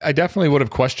I definitely would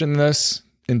have questioned this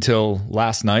until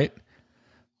last night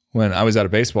when I was at a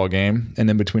baseball game, and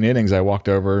in between innings, I walked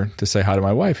over to say hi to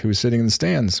my wife who was sitting in the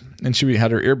stands, and she had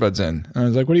her earbuds in. And I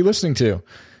was like, "What are you listening to?"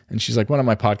 And she's like, "One of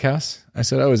my podcasts." I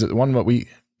said, "Oh, is it the one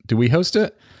do we host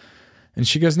it?" And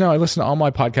she goes, "No, I listen to all my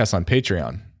podcasts on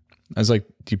Patreon." I was like,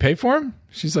 "Do you pay for them?"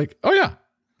 She's like, "Oh yeah."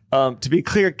 To be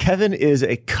clear, Kevin is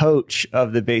a coach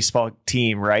of the baseball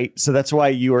team, right? So that's why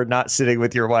you are not sitting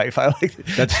with your wife. I like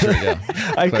that's true. Yeah,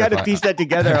 I kind of pieced that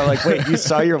together. I'm like, wait, you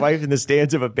saw your wife in the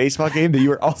stands of a baseball game that you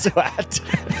were also at?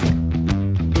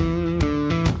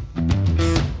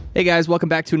 Hey guys, welcome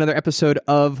back to another episode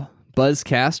of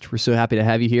Buzzcast. We're so happy to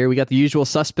have you here. We got the usual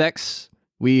suspects.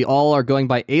 We all are going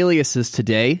by aliases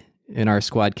today in our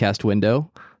Squadcast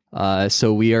window.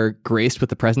 So we are graced with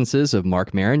the presences of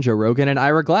Mark Maron, Joe Rogan, and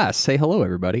Ira Glass. Say hello,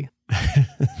 everybody.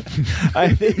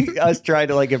 I think us trying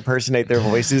to impersonate their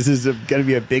voices is going to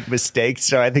be a big mistake.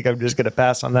 So I think I'm just going to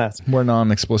pass on that. We're a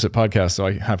non-explicit podcast, so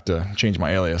I have to change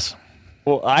my alias.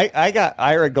 Well, I got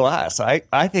Ira Glass.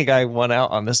 I think I won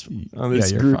out on this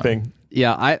grouping. Fine.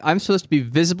 Yeah, I'm supposed to be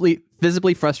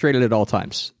visibly frustrated at all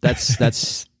times.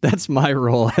 That's my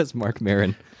role as Mark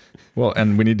Maron. Well,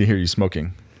 and we need to hear you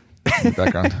smoking in the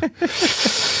background.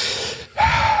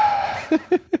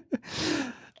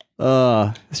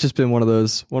 It's just been one of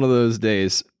those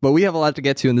days. But we have a lot to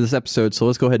get to in this episode, so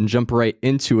let's go ahead and jump right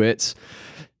into it.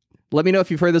 Let me know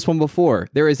if you've heard this one before.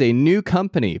 There is a new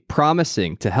company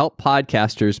promising to help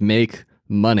podcasters make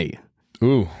money.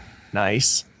 Ooh,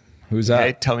 nice. Who's that?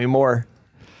 Okay, tell me more.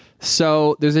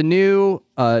 So there's a new,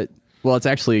 it's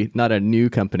actually not a new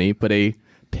company, but a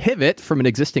pivot from an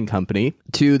existing company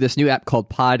to this new app called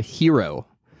Pod Hero,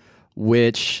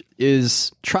 which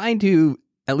is trying to,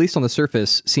 at least on the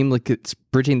surface, seem like it's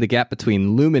bridging the gap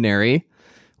between Luminary,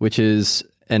 which is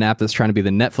an app that's trying to be the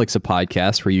Netflix of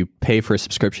podcasts, where you pay for a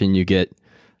subscription, you get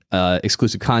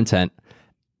exclusive content,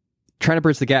 trying to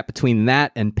bridge the gap between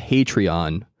that and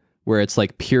Patreon, where it's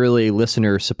like purely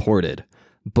listener supported,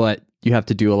 but you have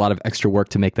to do a lot of extra work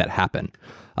to make that happen.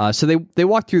 So they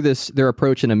walk through their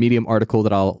approach in a Medium article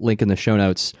that I'll link in the show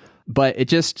notes, but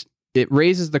it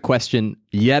raises the question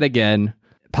yet again,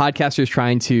 podcasters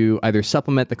trying to either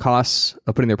supplement the costs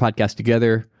of putting their podcast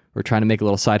together or trying to make a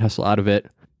little side hustle out of it.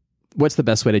 What's the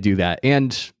best way to do that?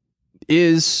 And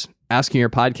is asking your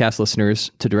podcast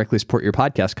listeners to directly support your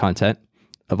podcast content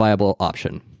a viable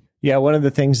option? Yeah, one of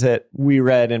the things that we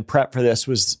read in prep for this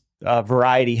was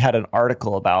Variety had an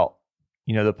article about,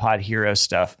 the Pod Hero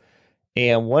stuff.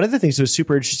 And one of the things that was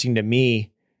super interesting to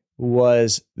me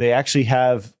was they actually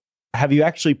have you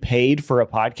actually paid for a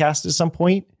podcast at some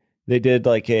point? They did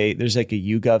there's a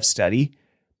YouGov study,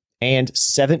 and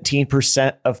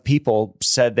 17% of people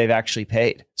said they've actually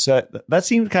paid. So that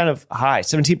seemed kind of high.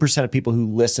 17% of people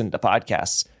who listen to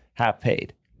podcasts have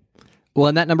paid. Well,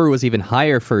 and that number was even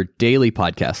higher for daily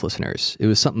podcast listeners. It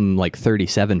was something like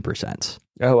 37%.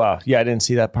 Oh, wow. Yeah, I didn't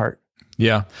see that part.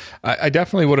 Yeah, I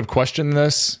definitely would have questioned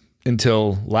this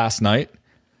until last night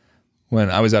when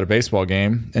I was at a baseball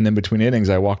game, and in between innings,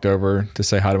 I walked over to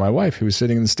say hi to my wife who was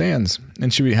sitting in the stands,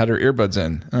 and she had her earbuds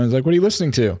in. And I was like, "What are you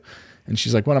listening to?" And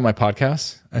she's like, "One of my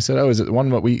podcasts." I said, "Oh, is it the one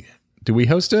do we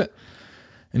host it?"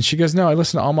 And she goes, "No, I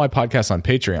listen to all my podcasts on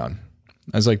Patreon."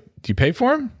 I was like, "Do you pay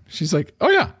for them?" She's like, "Oh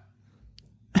yeah."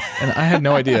 And I had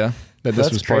no idea that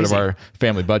this was part of our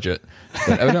family budget.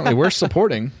 But evidently, we're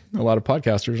supporting a lot of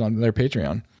podcasters on their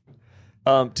Patreon.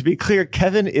 To be clear,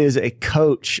 Kevin is a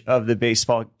coach of the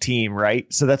baseball team, right?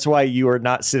 So that's why you are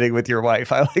not sitting with your wife.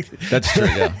 That's true,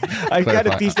 yeah. I kind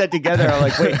of pieced that together. I'm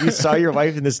like, wait, you saw your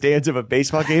wife in the stands of a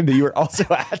baseball game that you were also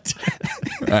at?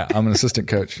 I'm an assistant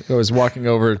coach. I was walking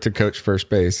over to coach first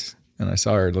base, and I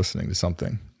saw her listening to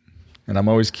something. And I'm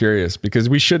always curious, because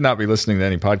we should not be listening to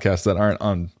any podcasts that aren't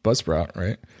on Buzzsprout,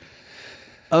 right?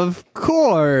 Of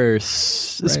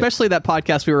course. Right. Especially that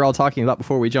podcast we were all talking about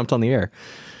before we jumped on the air.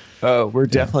 Oh, we're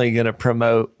definitely going to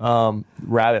promote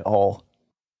Rabbit Hole,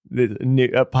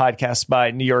 a podcast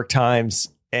by New York Times.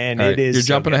 And right, it is... You're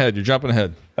jumping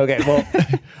ahead. Okay, well,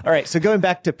 all right. So going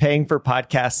back to paying for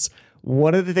podcasts,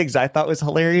 one of the things I thought was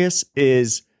hilarious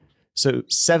is, so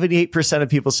 78% of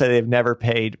people say they've never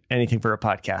paid anything for a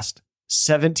podcast.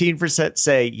 17%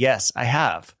 say, yes, I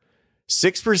have.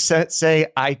 6% say,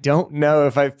 I don't know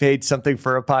if I've paid something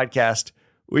for a podcast,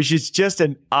 which is just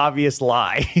an obvious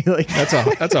lie.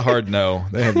 That's a hard no.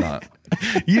 They have not.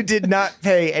 You did not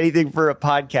pay anything for a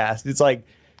podcast. It's like,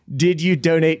 did you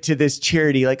donate to this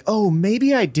charity? Like, oh,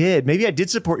 maybe I did. Maybe I did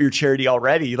support your charity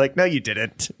already. Like, no, you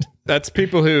didn't. That's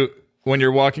people who, when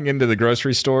you're walking into the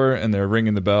grocery store and they're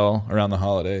ringing the bell around the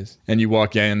holidays, and you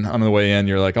walk in, on the way in,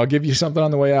 you're like, I'll give you something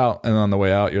on the way out. And on the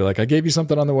way out, you're like, I gave you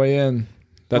something on the way in.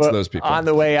 That's those people. On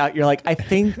the way out, you're like, I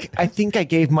think I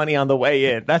gave money on the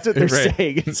way in. That's what they're Right.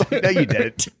 saying. It's like, no, you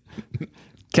didn't.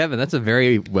 Kevin, that's a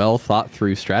very well thought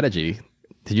through strategy.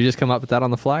 Did you just come up with that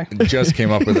on the fly? Just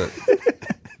came up with it.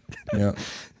 Yeah.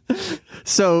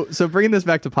 So bringing this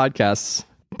back to podcasts,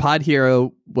 Pod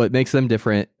Hero, what makes them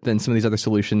different than some of these other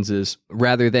solutions is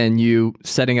rather than you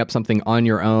setting up something on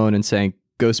your own and saying,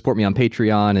 go support me on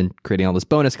Patreon and creating all this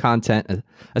bonus content,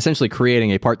 essentially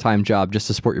creating a part-time job just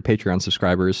to support your Patreon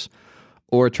subscribers,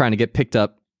 or trying to get picked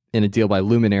up in a deal by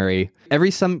Luminary.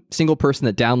 Every single person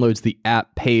that downloads the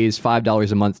app pays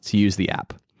 $5 a month to use the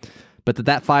app. But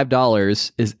that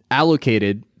 $5 is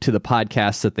allocated to the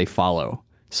podcasts that they follow.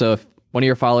 So if one of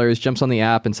your followers jumps on the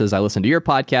app and says, I listen to your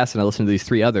podcast and I listen to these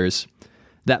 3 others,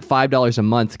 that $5 a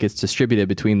month gets distributed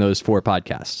between those 4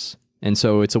 podcasts. And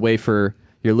so it's a way for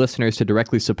your listeners to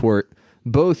directly support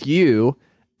both you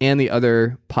and the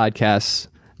other podcasts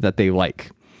that they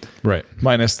like. Right.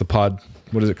 Minus the pod,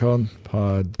 what is it called?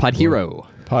 Pod Hero.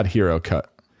 Pod Hero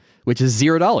cut. Which is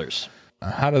 $0.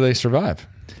 How do they survive?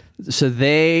 So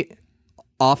they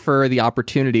offer the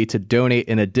opportunity to donate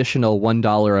an additional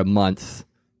 $1 a month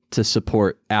to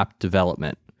support app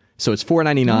development. So it's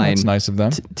 $4.99 That's nice of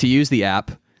them. to use the app.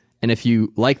 And if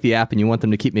you like the app and you want them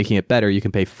to keep making it better, you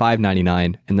can pay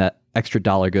 $5.99, and that extra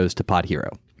dollar goes to Pod Hero.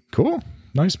 Cool.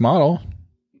 Nice model.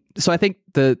 So I think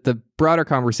the broader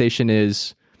conversation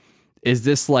is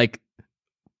this like,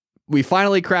 we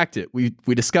finally cracked it. We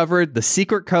discovered the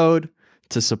secret code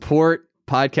to support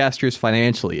podcasters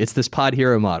financially. It's this Pod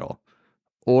Hero model.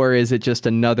 Or is it just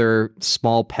another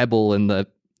small pebble in the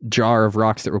jar of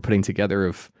rocks that we're putting together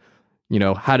of,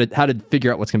 how to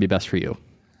figure out what's going to be best for you?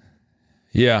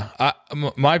 Yeah.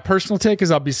 My personal take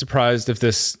is I'll be surprised if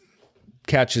this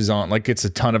catches on, like it's a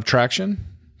ton of traction,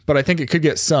 but I think it could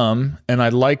get some. And I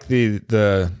like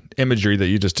the imagery that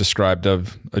you just described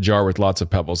of a jar with lots of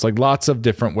pebbles, like lots of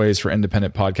different ways for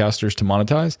independent podcasters to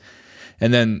monetize.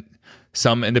 And then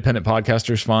some independent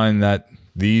podcasters find that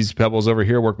these pebbles over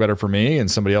here work better for me,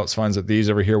 and somebody else finds that these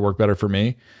over here work better for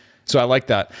me. So I like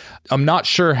that. I'm not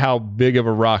sure how big of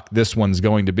a rock this one's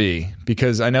going to be,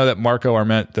 because I know that Marco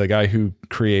Arment, the guy who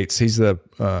creates, he's the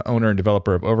owner and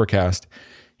developer of Overcast.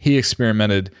 He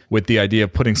experimented with the idea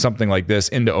of putting something like this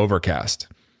into Overcast.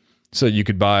 So you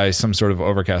could buy some sort of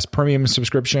Overcast premium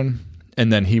subscription,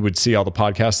 and then he would see all the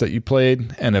podcasts that you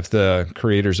played. And if the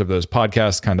creators of those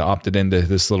podcasts kind of opted into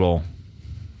this little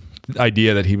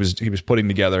idea that he was putting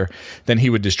together, then he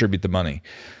would distribute the money.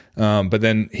 But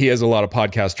then he has a lot of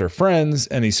podcaster friends,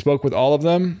 and he spoke with all of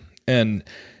them, and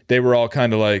they were all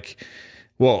kind of like,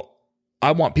 well,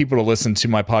 I want people to listen to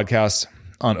my podcasts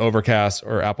on Overcast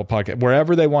or Apple Podcast,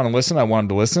 wherever they want to listen. I want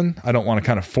them to listen. I don't want to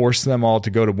kind of force them all to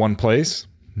go to one place.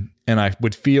 And I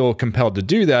would feel compelled to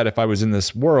do that if I was in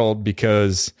this world,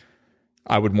 because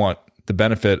I would want the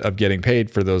benefit of getting paid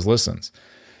for those listens.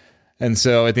 And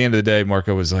so at the end of the day,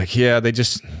 Marco was like, yeah,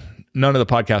 none of the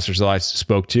podcasters that I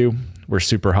spoke to were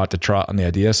super hot to trot on the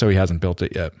idea, so he hasn't built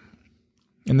it yet.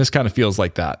 And this kind of feels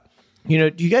like that.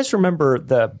 Do you guys remember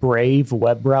the Brave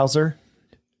web browser?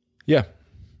 Yeah.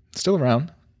 Still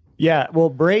around. Yeah. Well,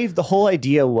 Brave, the whole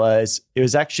idea was, it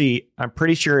was actually, I'm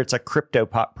pretty sure it's a crypto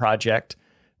project,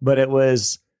 but it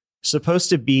was supposed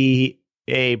to be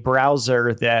a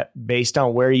browser that, based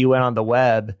on where you went on the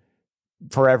web,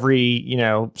 for every,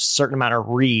 certain amount of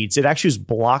reads, it actually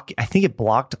was I think it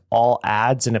blocked all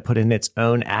ads, and it put in its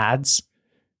own ads.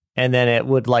 And then it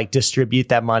would like distribute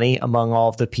that money among all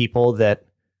of the people that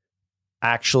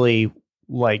actually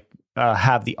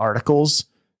have the articles.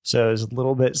 So it was a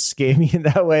little bit scammy in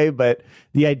that way. But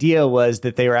the idea was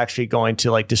that they were actually going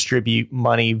to like distribute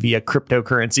money via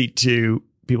cryptocurrency to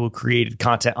people who created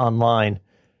content online.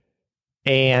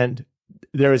 And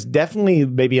there was definitely,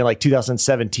 maybe in like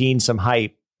 2017, some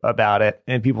hype about it,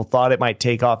 and people thought it might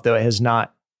take off, though it has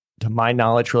not, to my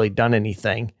knowledge, really done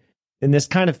anything. And this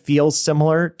kind of feels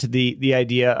similar to the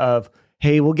idea of,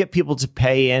 hey, we'll get people to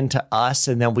pay into us,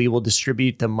 and then we will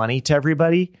distribute the money to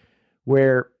everybody.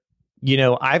 Where,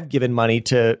 I've given money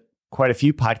to quite a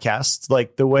few podcasts.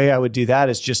 Like, the way I would do that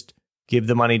is just give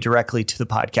the money directly to the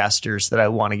podcasters that I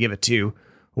want to give it to,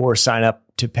 or sign up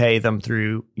to pay them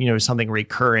through, something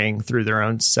recurring through their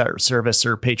own service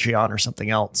or Patreon or something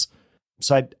else.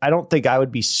 So I don't think I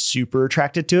would be super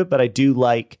attracted to it, but I do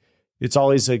like, it's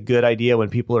always a good idea when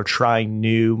people are trying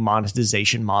new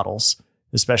monetization models,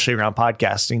 especially around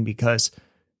podcasting, because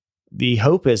the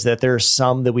hope is that there are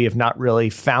some that we have not really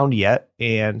found yet,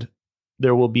 and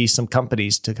there will be some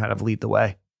companies to kind of lead the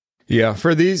way. Yeah.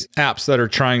 For these apps that are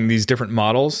trying these different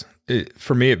models,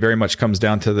 for me, it very much comes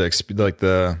down to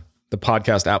the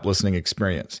podcast app listening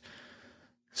experience.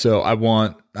 So I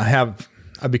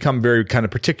I've become very kind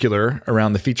of particular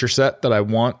around the feature set that I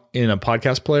want in a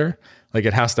podcast player. Like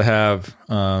it has to have,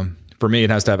 for me, it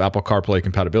has to have Apple CarPlay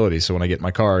compatibility. So when I get in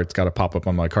my car, it's got to pop up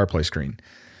on my CarPlay screen.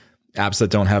 Apps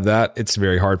that don't have that, it's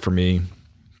very hard for me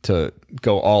to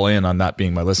go all in on that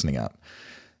being my listening app.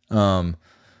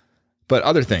 But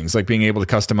other things like being able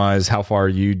to customize how far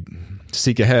you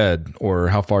seek ahead or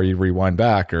how far you rewind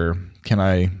back, or can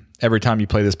I, every time you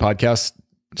play this podcast,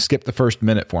 skip the first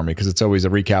minute for me because it's always a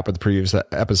recap of the previous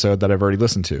episode that I've already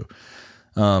listened to.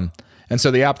 And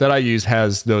so the app that I use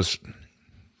has those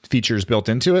features built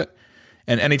into it.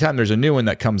 And anytime there's a new one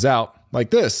that comes out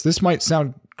like this might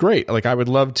sound great. Like I would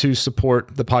love to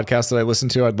support the podcast that I listen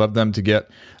to. I'd love them to get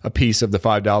a piece of the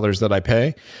 $5 that I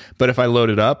pay. But if I load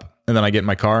it up and then I get in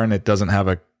my car and it doesn't have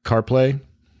a CarPlay,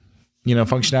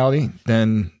 functionality,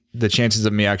 then the chances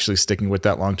of me actually sticking with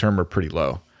that long-term are pretty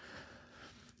low.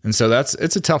 And so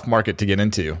it's a tough market to get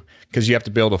into because you have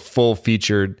to build a full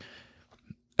featured,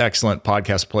 excellent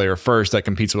podcast player first that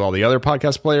competes with all the other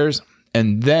podcast players.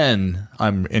 And then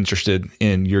I'm interested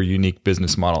in your unique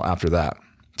business model after that,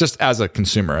 just as a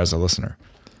consumer, as a listener.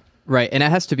 Right. And it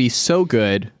has to be so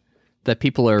good that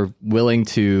people are willing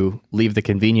to leave the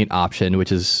convenient option,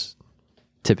 which is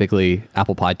typically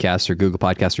Apple Podcasts or Google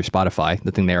Podcasts or Spotify,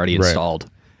 the thing they already installed,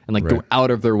 and go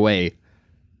out of their way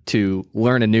to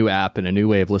learn a new app and a new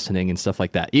way of listening and stuff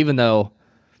like that. Even though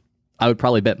I would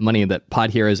probably bet money that Pod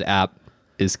Hero's app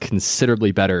is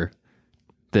considerably better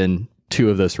than two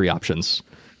of those three options.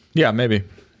 Yeah, maybe.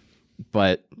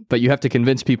 But you have to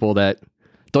convince people that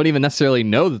don't even necessarily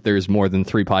know that there's more than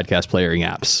 3 podcast playing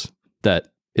apps that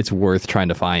it's worth trying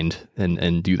to find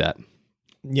and do that.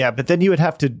 Yeah, but then you would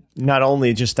have to, not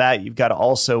only just that, you've got to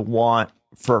also want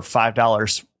for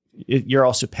 $5, you're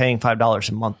also paying $5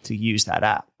 a month to use that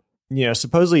app.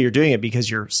 Supposedly you're doing it because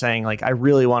you're saying like, I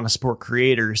really want to support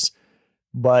creators,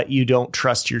 but you don't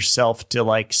trust yourself to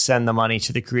like send the money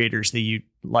to the creators that you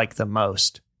like the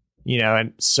most,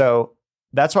 and so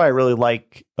that's why I really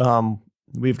like,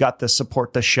 we've got the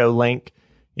support the show link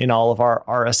in all of our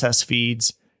RSS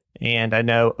feeds. And I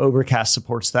know Overcast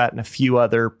supports that and a few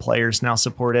other players now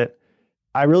support it.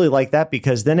 I really like that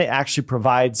because then it actually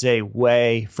provides a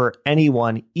way for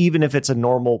anyone, even if it's a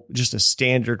normal, just a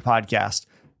standard podcast,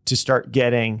 to start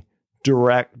getting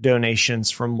direct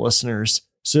donations from listeners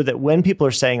so that when people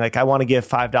are saying like, I want to give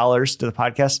 $5 to the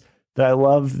podcast that I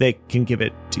love, they can give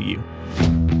it to you.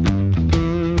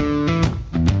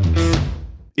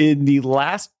 In the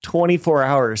last 24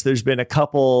 hours, there's been a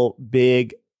couple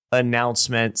big-ish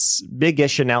announcements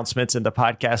in the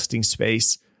podcasting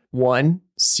space. One,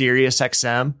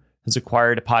 SiriusXM has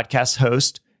acquired a podcast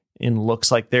host and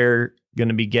looks like they're going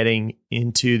to be getting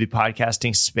into the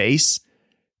podcasting space.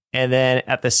 And then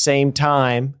at the same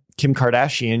time, Kim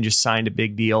Kardashian just signed a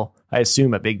big deal, I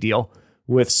assume a big deal,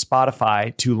 with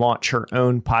Spotify to launch her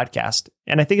own podcast.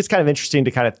 And I think it's kind of interesting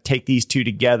to kind of take these two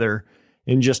together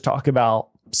and just talk about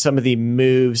some of the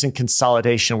moves and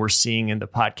consolidation we're seeing in the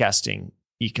podcasting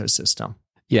ecosystem.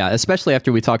 Yeah, especially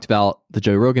after we talked about the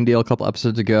Joe Rogan deal a couple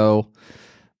episodes ago.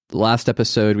 The last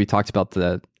episode, we talked about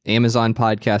the Amazon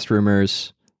podcast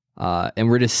rumors. And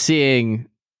we're just seeing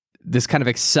this kind of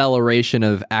acceleration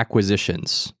of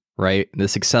acquisitions, right?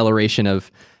 This acceleration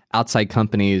of outside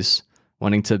companies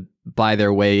wanting to buy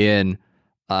their way in.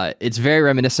 It's very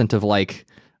reminiscent of like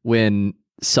when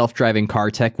self-driving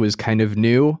car tech was kind of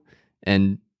new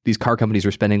and these car companies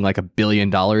were spending like $1 billion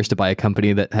to buy a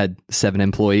company that had 7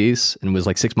 employees and was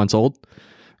like 6 months old,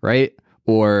 right?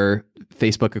 Or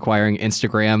Facebook acquiring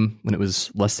Instagram when it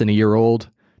was less than a year old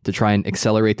to try and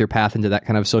accelerate their path into that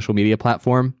kind of social media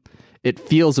platform. It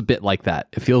feels a bit like that.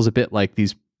 It feels a bit like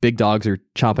these big dogs are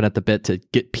chomping at the bit to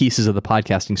get pieces of the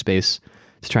podcasting space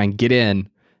to try and get in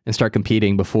and start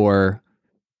competing before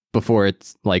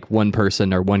it's like one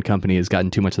person or one company has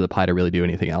gotten too much of the pie to really do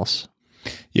anything else.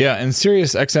 Yeah, and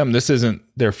SiriusXM, this isn't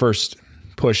their first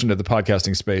push into the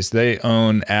podcasting space. They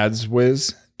own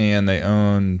AdsWiz and they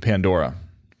own Pandora,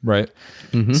 right?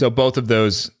 Mm-hmm. So both of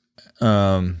those,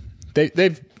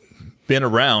 they've been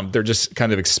around. They're just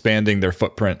kind of expanding their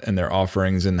footprint and their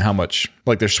offerings and how much,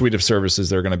 like their suite of services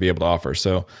they're going to be able to offer.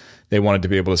 So they wanted to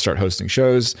be able to start hosting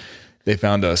shows. They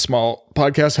found a small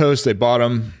podcast host. They bought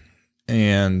them,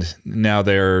 and now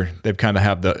they've kind of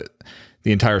have the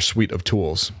entire suite of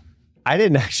tools. I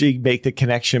didn't actually make the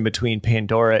connection between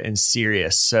Pandora and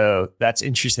Sirius, so that's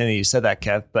interesting that you said that,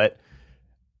 Kev. But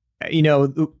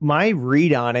my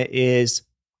read on it is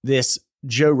this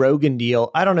Joe Rogan deal.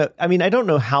 I don't know. I mean, I don't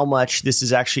know how much this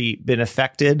has actually been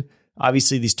affected.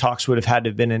 Obviously, these talks would have had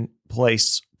to have been in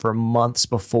place for months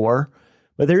before.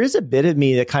 But there is a bit of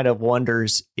me that kind of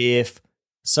wonders if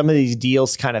some of these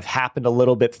deals kind of happened a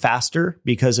little bit faster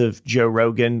because of Joe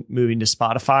Rogan moving to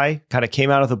Spotify. Kind of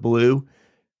came out of the blue,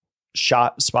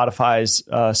 shot Spotify's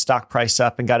stock price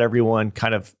up, and got everyone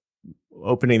kind of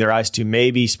opening their eyes to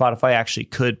maybe Spotify actually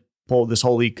could pull this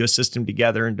whole ecosystem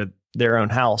together into their own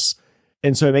house.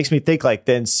 And so it makes me think like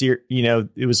then,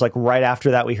 it was like right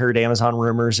after that we heard Amazon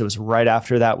rumors. It was right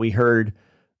after that we heard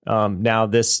now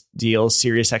this deal,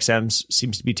 SiriusXM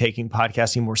seems to be taking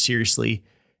podcasting more seriously.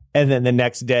 And then the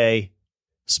next day,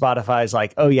 Spotify's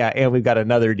like, oh yeah, and we've got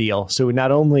another deal. So not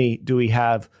only do we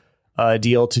have a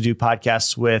deal to do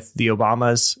podcasts with the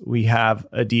Obamas, we have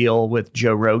a deal with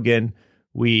Joe Rogan.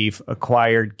 We've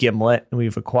acquired Gimlet, and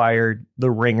we've acquired The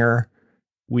Ringer.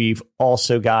 We've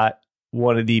also got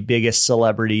one of the biggest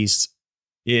celebrities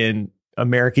in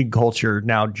American culture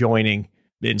now joining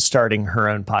and starting her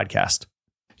own podcast.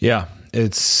 Yeah,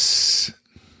 it's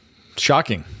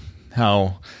shocking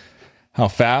how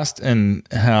fast and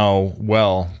how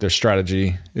well their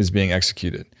strategy is being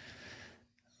executed.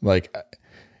 Like,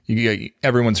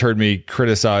 everyone's heard me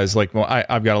criticize, like, well,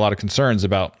 I've got a lot of concerns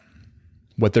about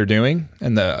what they're doing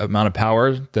and the amount of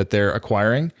power that they're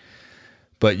acquiring,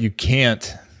 but you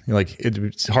can't, like,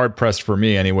 it's hard pressed for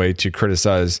me anyway to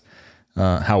criticize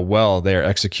how well they're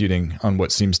executing on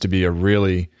what seems to be a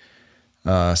really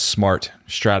smart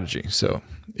strategy. So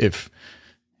if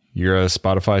you're a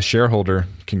Spotify shareholder,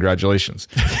 congratulations.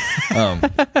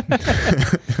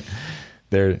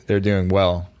 They're doing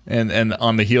well. And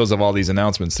on the heels of all these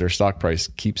announcements, their stock price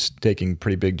keeps taking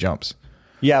pretty big jumps.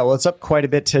 Yeah, well, it's up quite a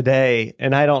bit today.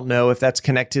 And I don't know if that's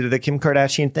connected to the Kim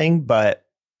Kardashian thing, but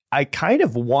I kind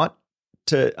of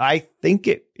I think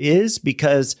it is,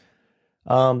 because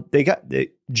they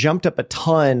jumped up a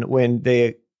ton when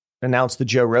they announced the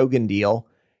Joe Rogan deal.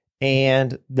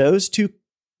 And those two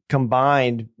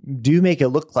combined do make it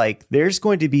look like there's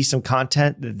going to be some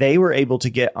content that they were able to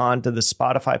get onto the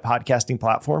Spotify podcasting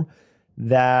platform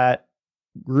that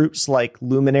groups like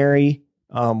Luminary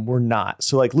were not.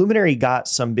 So like Luminary got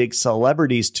some big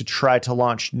celebrities to try to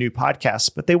launch new podcasts,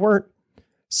 but they weren't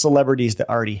celebrities that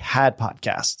already had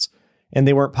podcasts, and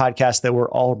they weren't podcasts that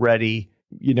were already,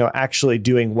 actually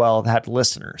doing well, that had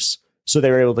listeners. So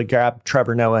they were able to grab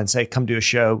Trevor Noah and say, come do a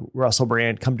show. Russell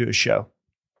Brand, come do a show.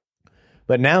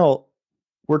 But now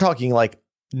we're talking like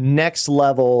next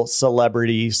level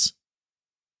celebrities.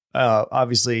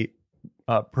 Obviously,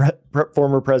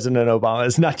 former President Obama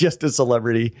is not just a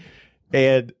celebrity.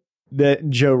 And that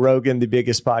Joe Rogan, the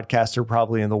biggest podcaster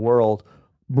probably in the world,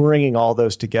 bringing all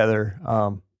those together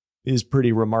is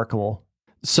pretty remarkable.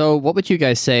 So what would you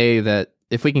guys say that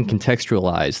if we can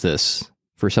contextualize this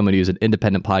for somebody who's an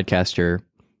independent podcaster,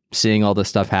 seeing all this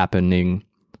stuff happening,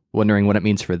 wondering what it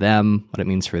means for them, what it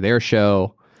means for their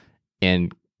show,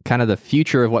 and kind of the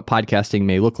future of what podcasting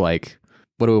may look like,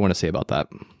 what do we want to say about that?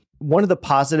 One of the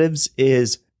positives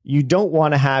is you don't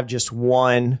want to have just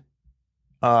one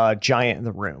giant in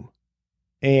the room.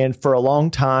 And for a long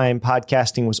time,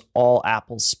 podcasting was all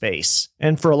Apple's space.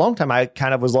 And for a long time, I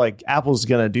kind of was like, Apple's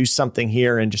going to do something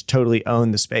here and just totally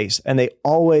own the space. And they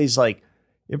always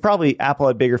Apple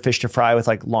had bigger fish to fry with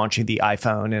like launching the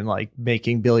iPhone and like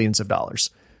making billions of dollars.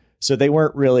 So they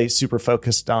weren't really super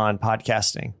focused on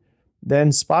podcasting. Then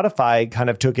Spotify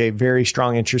kind of took a very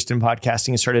strong interest in podcasting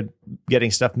and started getting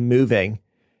stuff moving.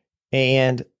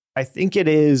 And I think it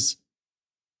is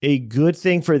a good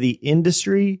thing for the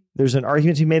industry. There's an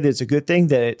argument to be made that it's a good thing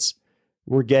that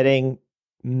we're getting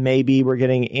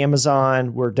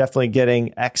Amazon. We're definitely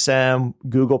getting XM.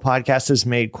 Google Podcasts has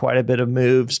made quite a bit of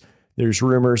moves. There's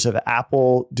rumors of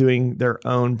Apple doing their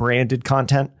own branded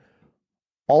content.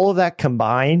 All of that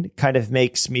combined kind of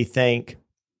makes me think,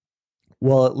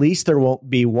 well, at least there won't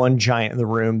be one giant in the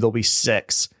room. There'll be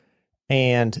six.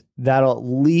 And that'll at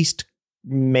least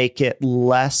make it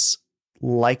less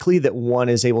likely that one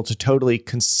is able to totally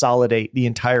consolidate the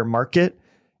entire market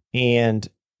and,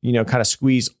 kind of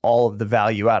squeeze all of the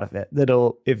value out of it.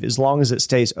 As long as it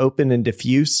stays open and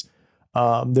diffuse,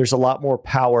 there's a lot more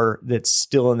power that's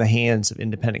still in the hands of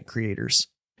independent creators.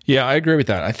 Yeah, I agree with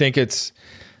that. I think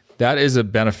that is a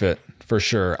benefit for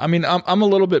sure. I mean, I'm a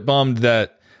little bit bummed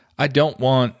that I don't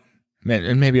want, man,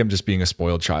 and maybe I'm just being a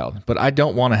spoiled child, but I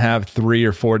don't want to have 3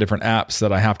 or 4 different apps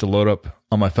that I have to load up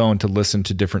on my phone to listen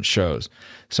to different shows.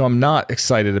 So I'm not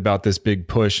excited about this big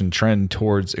push and trend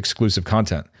towards exclusive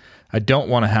content. I don't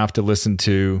want to have to listen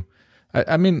to,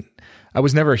 I mean, I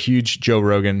was never a huge Joe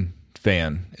Rogan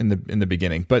fan in the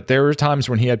beginning, but there were times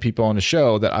when he had people on the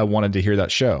show that I wanted to hear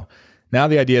that show. Now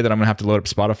the idea that I'm going to have to load up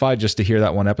Spotify just to hear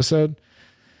that one episode,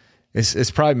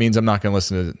 it probably means I'm not going to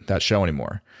listen to that show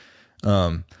anymore.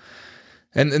 And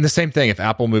the same thing, if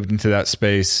Apple moved into that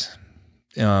space,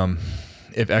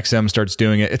 if XM starts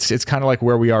doing it. It's kind of like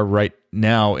where we are right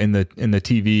now in the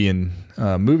TV and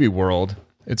movie world.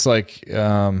 It's like,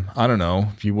 I don't know,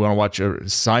 if you want to watch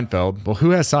Seinfeld, well,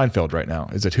 who has Seinfeld right now?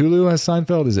 Is it Hulu who has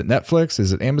Seinfeld? Is it Netflix?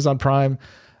 Is it Amazon Prime?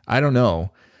 I don't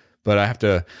know. But I have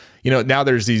to, now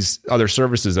there's these other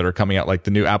services that are coming out, like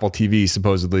the new Apple TV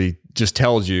supposedly just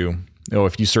tells you,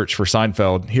 if you search for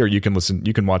Seinfeld, here you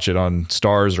can watch it on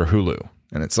Stars or Hulu.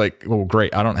 And it's like, well,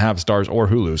 great. I don't have Stars or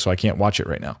Hulu, so I can't watch it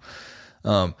right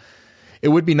now. It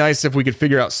would be nice if we could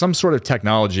figure out some sort of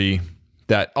technology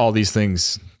that all these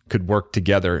things could work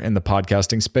together in the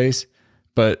podcasting space.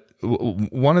 But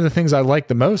one of the things I like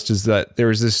the most is that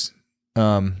there is this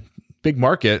big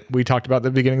market we talked about at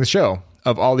the beginning of the show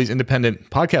of all these independent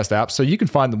podcast apps. So you can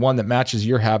find the one that matches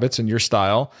your habits and your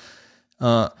style.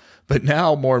 But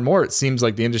now more and more, it seems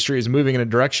like the industry is moving in a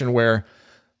direction where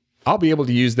I'll be able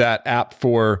to use that app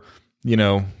for,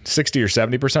 60 or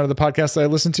 70% of the podcasts that I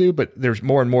listen to, but there's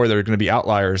more and more that are going to be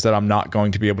outliers that I'm not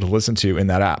going to be able to listen to in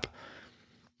that app.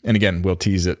 And again, we'll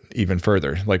tease it even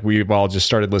further. Like we've all just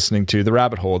started listening to The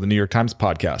Rabbit Hole, the New York Times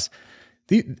podcast.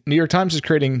 The New York Times is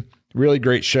creating really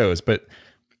great shows, but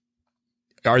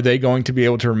are they going to be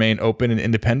able to remain open and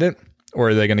independent, or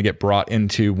are they going to get brought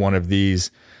into one of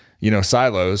these,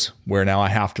 silos where now I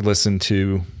have to listen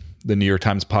to the New York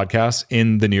Times podcast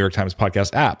in the New York Times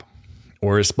podcast app?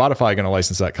 Or is Spotify going to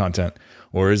license that content?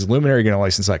 Or is Luminary going to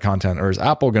license that content? Or is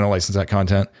Apple going to license that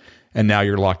content? And now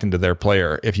you're locked into their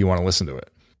player if you want to listen to it.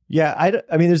 Yeah,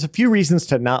 I mean, there's a few reasons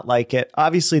to not like it.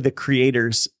 Obviously, the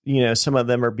creators, some of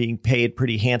them are being paid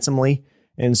pretty handsomely.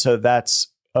 And so that's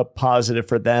a positive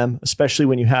for them, especially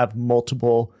when you have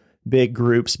multiple big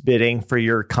groups bidding for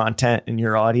your content and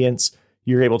your audience.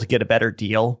 You're able to get a better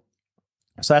deal.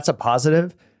 So that's a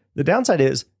positive. The downside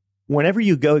is whenever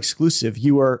you go exclusive,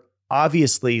 you are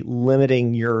obviously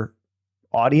limiting your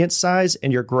audience size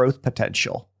and your growth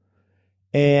potential.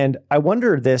 And I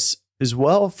wonder this as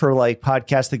well for like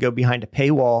podcasts that go behind a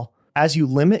paywall. As you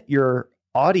limit your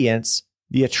audience,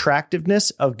 the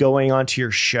attractiveness of going onto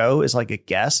your show as like a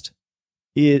guest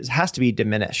has to be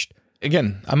diminished.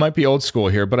 Again, I might be old school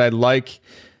here, but I like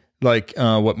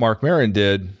what Mark Maron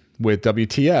did with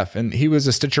WTF, and he was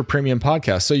a Stitcher Premium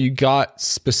podcast. So you got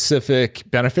specific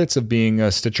benefits of being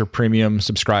a Stitcher Premium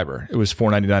subscriber. It was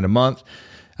 $4.99 a month.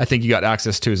 I think you got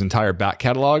access to his entire back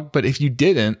catalog, but if you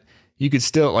didn't, you could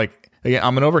still again,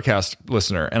 I'm an Overcast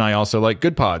listener, and I also like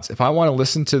Good Pods. If I want to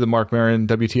listen to the Mark Maron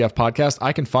WTF podcast,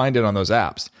 I can find it on those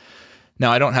apps.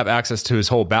 Now, I don't have access to his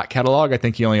whole back catalog. I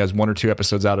think he only has 1 or 2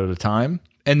 episodes out at a time.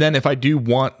 And then if I do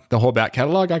want the whole back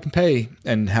catalog, I can pay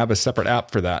and have a separate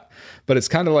app for that. But it's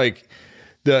kind of like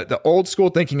the old school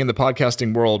thinking in the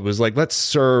podcasting world was like, let's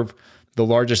serve the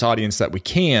largest audience that we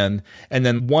can. And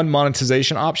then one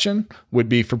monetization option would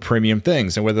be for premium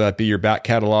things. And whether that be your back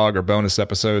catalog or bonus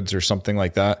episodes or something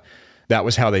like that, that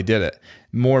was how they did it.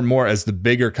 More and more as the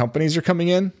bigger companies are coming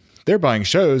in, they're buying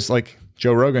shows like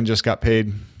Joe Rogan just got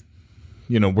paid.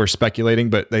 We're speculating,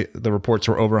 but the reports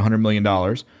were over $100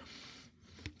 million.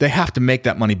 They have to make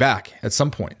that money back at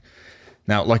some point.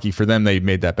 Now, lucky for them, they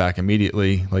made that back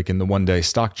immediately, like in the one-day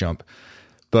stock jump.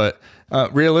 But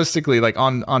realistically, like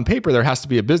on paper, there has to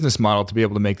be a business model to be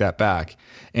able to make that back.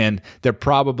 And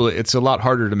it's a lot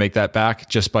harder to make that back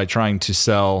just by trying to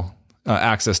sell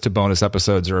access to bonus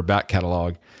episodes or a back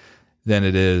catalog than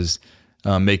it is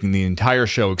making the entire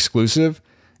show exclusive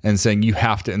and saying you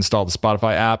have to install the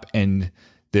Spotify app, and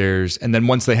then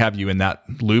once they have you in that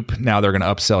loop, now they're going to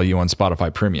upsell you on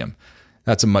Spotify Premium.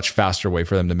 That's a much faster way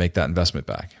for them to make that investment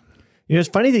back. It's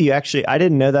funny that I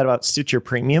didn't know that about Stitcher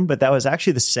Premium, but that was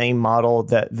actually the same model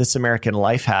that This American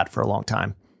Life had for a long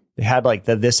time. They had like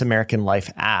the This American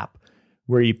Life app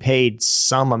where you paid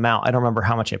some amount. I don't remember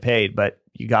how much I paid, but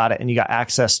you got it, and you got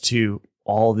access to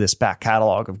all of this back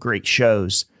catalog of great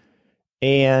shows.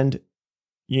 And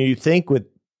you think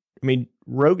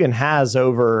Rogan has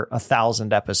over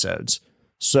 1,000 episodes.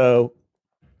 So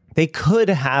they could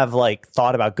have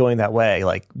thought about going that way.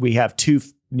 Like we have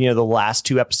the last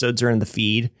 2 episodes are in the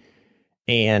feed.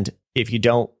 And if you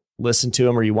don't listen to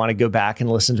them or you want to go back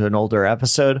and listen to an older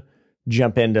episode,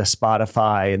 jump into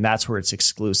Spotify, and that's where it's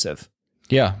exclusive.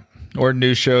 Yeah. Or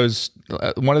new shows.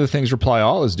 One of the things Reply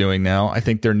All is doing now, I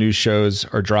think their new shows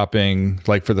are dropping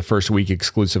for the first week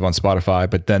exclusive on Spotify,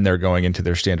 but then they're going into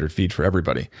their standard feed for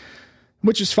everybody,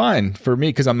 which is fine for me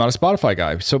because I'm not a Spotify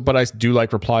guy. But I do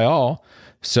like Reply All.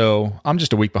 So I'm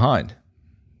just a week behind,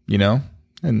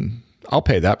 and I'll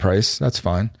pay that price. That's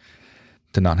fine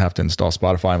to not have to install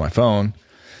Spotify on my phone.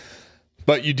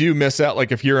 But you do miss out.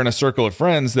 Like if you're in a circle of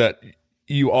friends that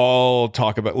you all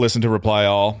listen to Reply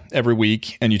All every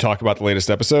week and you talk about the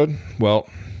latest episode, well,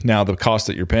 Now, the cost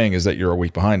that you're paying is that you're a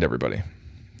week behind everybody.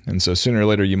 And so sooner or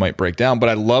later you might break down. But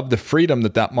I love the freedom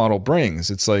that model brings.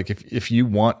 It's like if you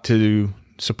want to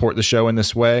support the show in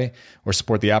this way or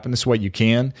support the app in this way, you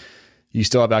can. You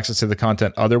still have access to the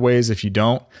content other ways. If you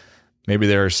don't, maybe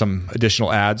there are some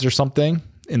additional ads or something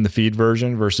in the feed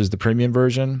version versus the premium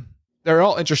version. They're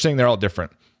all interesting. They're all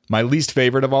different. My least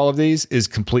favorite of all of these is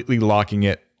completely locking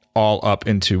it all up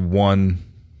into one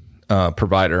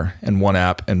provider and one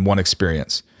app and one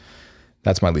experience.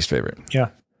 That's my least favorite. Yeah.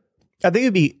 I think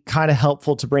it'd be kind of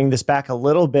helpful to bring this back a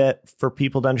little bit for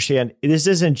people to understand this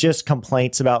isn't just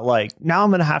complaints about like, now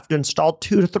I'm going to have to install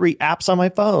 2 to 3 apps on my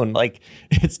phone. Like,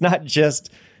 it's not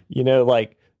just,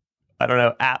 like, I don't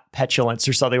know, app petulance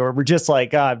or something where we're just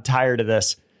like, I'm tired of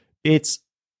this. It's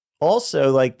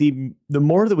also like the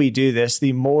more that we do this,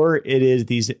 the more it is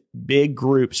these big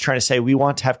groups trying to say we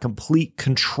want to have complete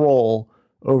control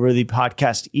over the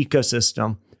podcast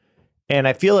ecosystem. And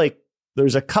I feel like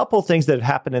there's a couple things that have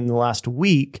happened in the last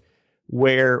week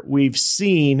where we've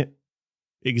seen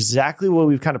exactly what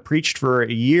we've kind of preached for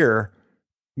a year.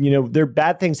 There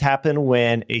bad things happen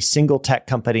when a single tech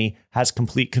company has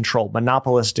complete control,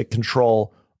 monopolistic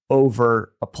control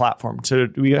over a platform. So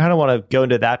we kind of want to go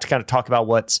into that to kind of talk about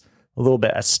what's a little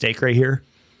bit at stake right here.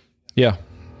 Yeah,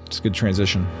 it's a good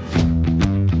transition.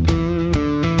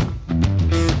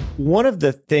 One of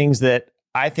the things that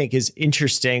I think is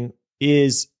interesting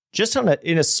is just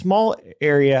in a small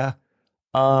area,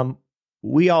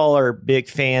 we all are big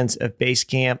fans of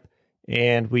Basecamp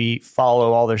and we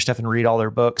follow all their stuff and read all their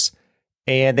books.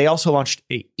 And they also launched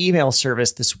an email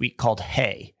service this week called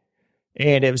Hey.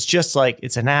 And it was just like,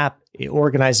 it's an app. It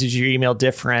organizes your email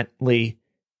differently.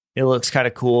 It looks kind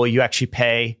of cool. You actually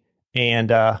pay.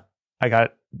 And I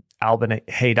got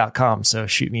albin@hey.com. So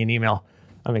shoot me an email.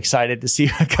 I'm excited to see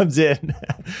what comes in.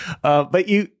 But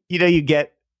you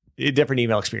get a different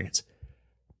email experience.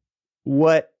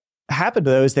 What happened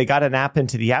though is they got an app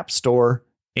into the App Store,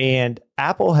 and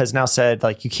Apple has now said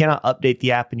like you cannot update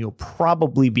the app and you'll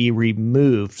probably be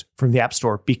removed from the App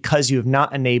Store because you have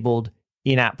not enabled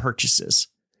in-app purchases.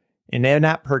 And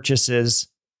in-app purchases,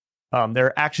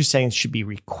 they're actually saying should be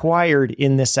required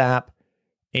in this app.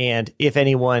 And if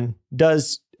anyone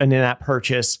does an in-app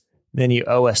purchase, then you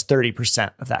owe us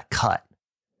 30% of that cut.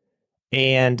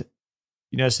 And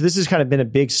so this has kind of been a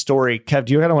big story. Kev,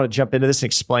 do you kind of want to jump into this and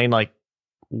explain like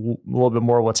a little bit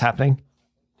more what's happening?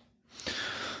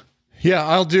 Yeah,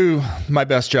 I'll do my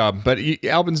best job, but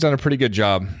Albin's done a pretty good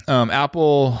job.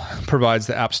 Apple provides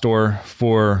the App Store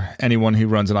for anyone who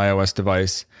runs an iOS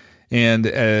device. And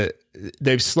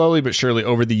they've slowly but surely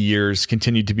over the years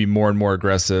continued to be more and more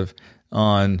aggressive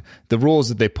on the rules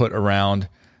that they put around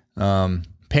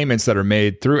payments that are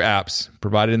made through apps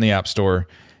provided in the App Store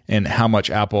and how much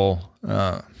Apple,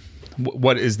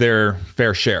 what is their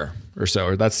fair share or so,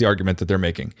 or that's the argument that they're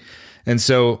making. And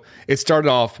so it started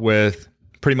off with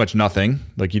pretty much nothing,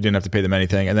 like you didn't have to pay them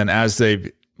anything. And then as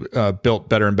they've built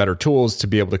better and better tools to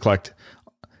be able to collect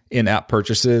in-app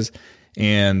purchases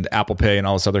and Apple Pay and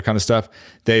all this other kind of stuff,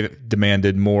 they've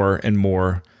demanded more and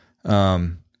more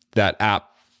that app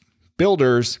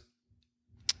builders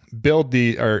build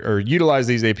or utilize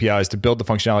these APIs to build the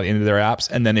functionality into their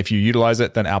apps. And then if you utilize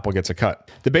it, then Apple gets a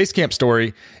cut. The Basecamp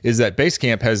story is that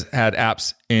Basecamp has had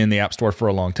apps in the App Store for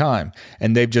a long time,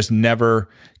 and they've just never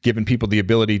given people the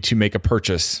ability to make a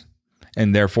purchase.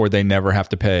 And therefore they never have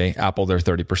to pay Apple their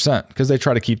 30% because they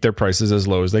try to keep their prices as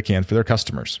low as they can for their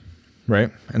customers.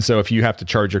 Right. And so if you have to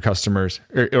charge your customers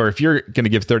or if you're going to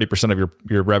give 30% of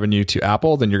your revenue to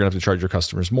Apple, then you're going to have to charge your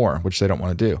customers more, which they don't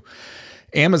want to do.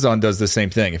 Amazon does the same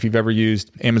thing. If you've ever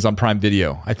used Amazon Prime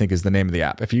Video, I think is the name of the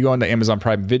app. If you go into Amazon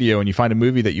Prime Video and you find a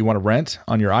movie that you want to rent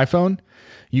on your iPhone,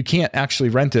 you can't actually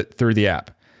rent it through the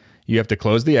app. You have to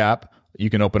close the app. You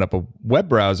can open up a web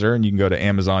browser and you can go to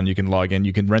Amazon. You can log in.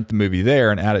 You can rent the movie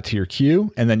there and add it to your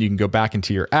queue. And then you can go back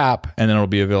into your app and then it'll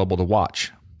be available to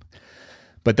watch.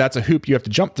 But that's a hoop you have to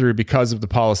jump through because of the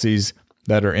policies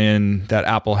that are in that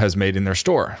Apple has made in their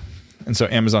store. And so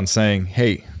Amazon's saying,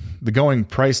 hey, the going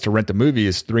price to rent a movie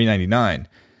is $3.99.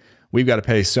 We've got to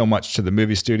pay so much to the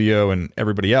movie studio and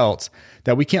everybody else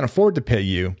that we can't afford to pay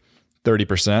you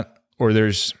 30%, or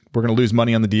we're going to lose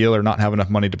money on the deal or not have enough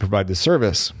money to provide this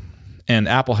service. And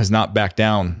Apple has not backed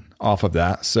down off of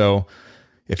that. So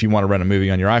if you want to rent a movie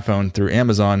on your iPhone through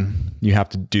Amazon, you have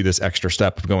to do this extra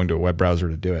step of going to a web browser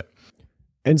to do it.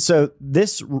 And so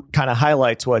this kind of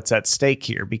highlights what's at stake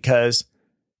here because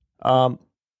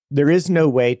there is no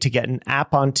way to get an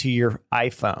app onto your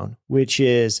iPhone, which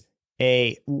is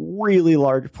a really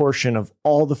large portion of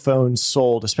all the phones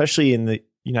sold, especially in the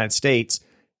United States,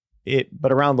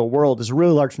 but around the world is a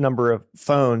really large number of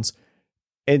phones.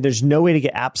 and there's no way to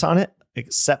get apps on it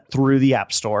except through the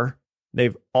App Store.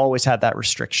 They've always had that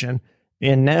restriction.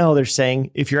 And now they're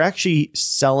saying if you're actually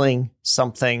selling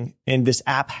something and this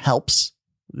app helps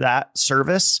that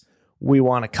service, we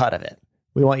want a cut of it.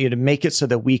 We want you to make it so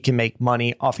that we can make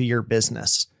money off of your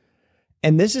business.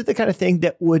 And this is the kind of thing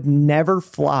that would never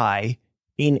fly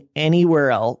in anywhere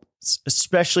else,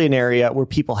 especially an area where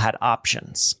people had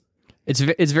options.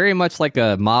 It's very much like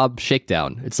a mob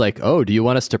shakedown. It's like, oh, do you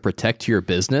want us to protect your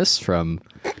business from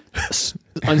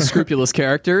unscrupulous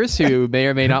characters who may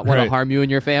or may not want to harm you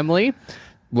and your family?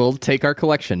 We'll take our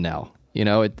collection now.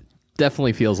 It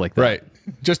definitely feels like that. Right.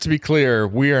 Just to be clear,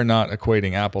 we are not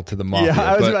equating Apple to the mafia. Yeah,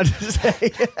 I was about to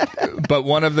say. But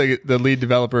one of the lead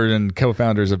developers and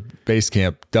co-founders of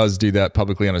Basecamp does do that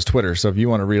publicly on his Twitter. So if you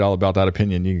want to read all about that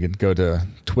opinion, you can go to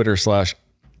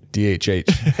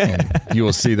Twitter/DHH and you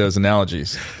will see those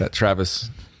analogies that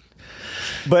Travis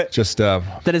just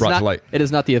brought to light. It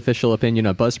is not the official opinion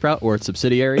of Buzzsprout or its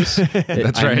subsidiaries.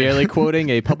 I'm merely quoting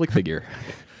a public figure.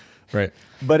 Right.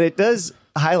 But it does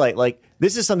highlight, like,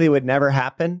 this is something that would never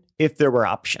happen if there were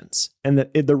options. And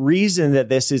the reason that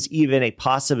this is even a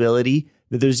possibility,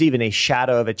 that there's even a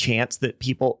shadow of a chance that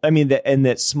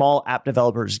that small app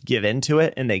developers give into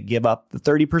it and they give up the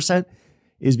 30%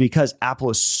 is because Apple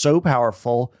is so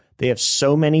powerful. They have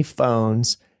so many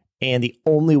phones. And the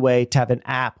only way to have an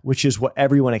app, which is what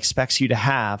everyone expects you to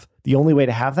have, the only way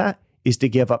to have that is to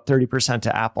give up 30%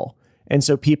 to Apple. And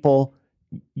so people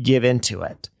give into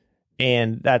it.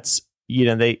 And that's,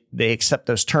 they accept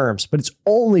those terms, but it's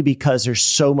only because there's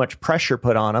so much pressure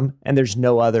put on them and there's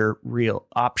no other real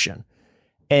option.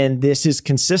 And this is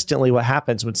consistently what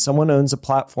happens when someone owns a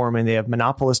platform and they have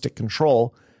monopolistic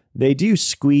control. They do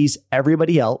squeeze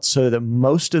everybody else so that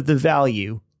most of the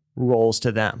value rolls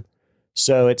to them.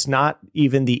 So it's not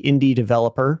even the indie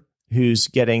developer who's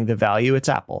getting the value, it's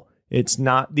Apple. It's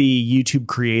not the YouTube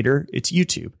creator, it's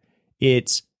YouTube.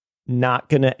 It's not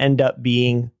going to end up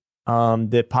being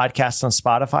the podcast on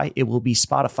Spotify, it will be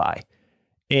Spotify.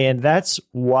 And that's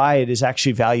why it is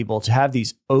actually valuable to have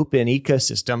these open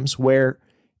ecosystems where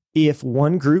if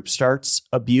one group starts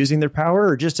abusing their power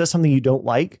or just does something you don't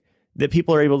like, that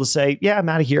people are able to say, yeah, I'm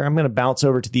out of here. I'm going to bounce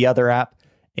over to the other app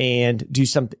and do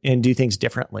something and do things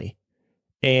differently.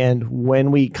 And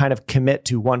when we kind of commit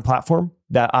to one platform,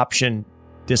 that option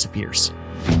disappears.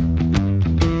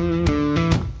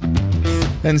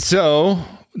 And so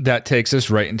that takes us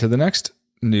right into the next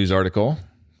news article,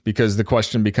 because the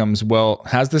question becomes, well,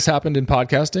 has this happened in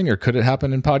podcasting or could it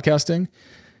happen in podcasting?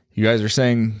 You guys are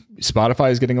saying Spotify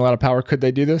is getting a lot of power. Could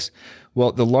they do this?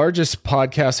 Well, the largest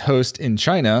podcast host in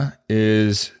China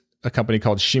is a company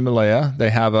called Ximalaya. They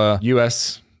have a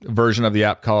US version of the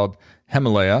app called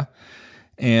Ximalaya.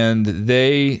 And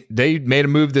they made a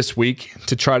move this week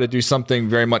to try to do something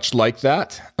very much like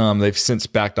that. They've since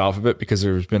backed off of it because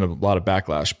there's been a lot of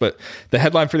backlash. But the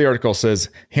headline for the article says,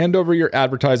 hand over your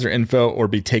advertiser info or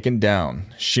be taken down.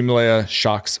 Ximalaya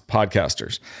shocks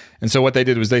podcasters. And so what they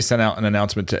did was they sent out an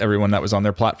announcement to everyone that was on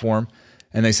their platform.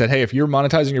 And they said, hey, if you're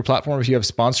monetizing your platform, if you have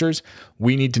sponsors,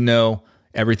 we need to know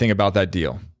everything about that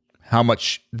deal. How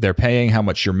much they're paying, how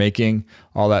much you're making,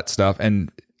 all that stuff.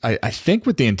 And I think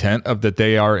with the intent of that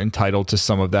they are entitled to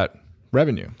some of that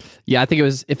revenue. Yeah, I think it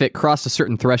was if it crossed a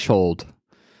certain threshold,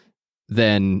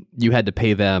 then you had to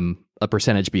pay them a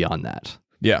percentage beyond that.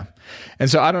 Yeah. And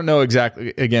so I don't know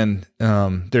exactly, again,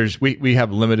 we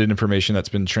have limited information that's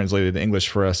been translated into English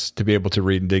for us to be able to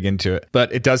read and dig into it.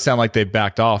 But it does sound like they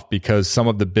backed off because some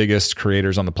of the biggest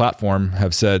creators on the platform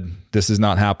have said, this is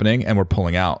not happening and we're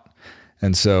pulling out.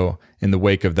 And so in the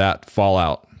wake of that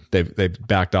fallout, they've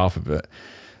backed off of it.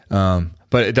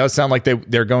 But it does sound like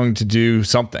they're going to do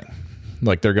something.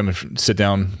 Like they're going to sit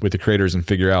down with the creators and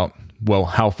figure out, well,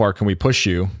 how far can we push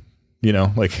you,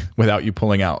 like without you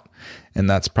pulling out? And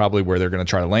that's probably where they're going to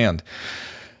try to land.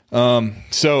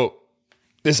 So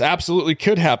this absolutely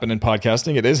could happen in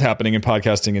podcasting. It is happening in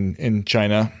podcasting in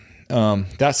China.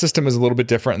 That system is a little bit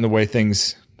different in the way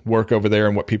things work over there,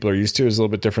 and what people are used to is a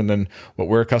little bit different than what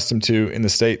we're accustomed to in the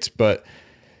States. But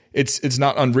it's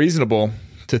not unreasonable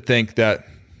to think that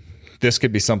this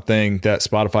could be something that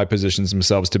Spotify positions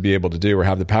themselves to be able to do or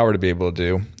have the power to be able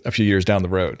to do a few years down the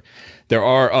road. There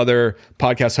are other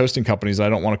podcast hosting companies. I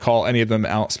don't want to call any of them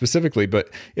out specifically, but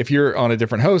if you're on a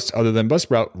different host other than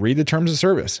Buzzsprout, read the terms of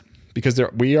service, because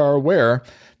we are aware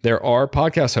there are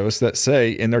podcast hosts that say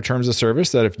in their terms of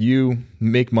service that if you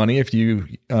make money, if you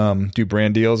do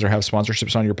brand deals or have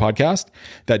sponsorships on your podcast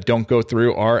that don't go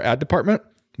through our ad department,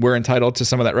 we're entitled to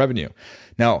some of that revenue.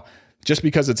 Now, just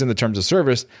because it's in the terms of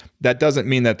service, that doesn't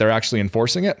mean that they're actually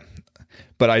enforcing it.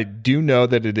 But I do know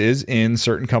that it is in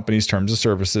certain companies' terms of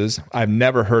services. I've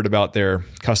never heard about their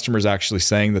customers actually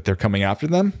saying that they're coming after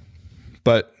them,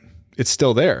 but it's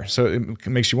still there. So it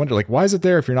makes you wonder, like, why is it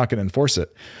there if you're not going to enforce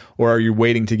it? Or are you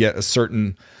waiting to get a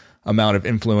certain amount of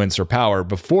influence or power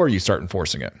before you start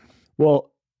enforcing it?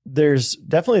 Well, there's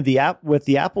definitely the app with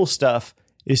the Apple stuff.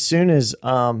 As soon as,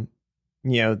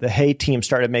 the Hey team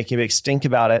started making a big stink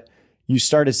about it, you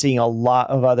started seeing a lot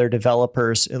of other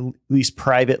developers, at least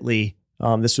privately.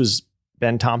 This was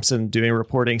Ben Thompson doing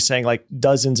reporting, saying like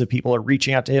dozens of people are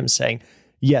reaching out to him saying,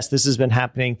 yes, this has been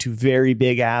happening to very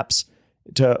big apps,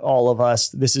 to all of us.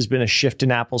 This has been a shift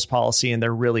in Apple's policy and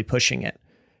they're really pushing it.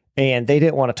 And they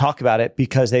didn't want to talk about it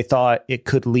because they thought it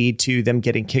could lead to them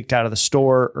getting kicked out of the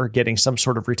store or getting some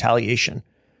sort of retaliation.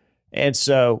 And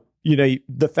so,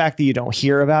 the fact that you don't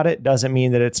hear about it doesn't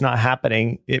mean that it's not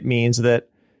happening. It means that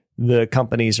the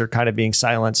companies are kind of being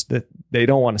silenced, that they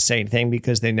don't want to say anything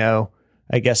because they know,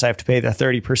 I guess I have to pay the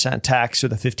 30% tax or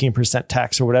the 15%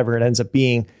 tax or whatever it ends up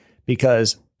being,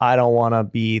 because I don't want to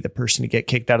be the person to get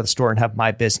kicked out of the store and have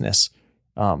my business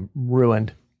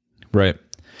ruined. Right.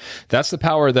 That's the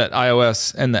power that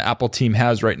iOS and the Apple team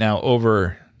has right now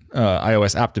over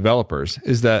iOS app developers,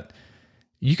 is that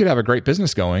you could have a great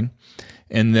business going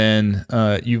and then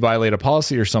you violate a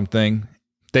policy or something.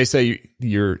 They say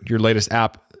your latest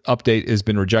app update has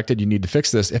been rejected. You need to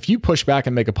fix this. If you push back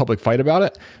and make a public fight about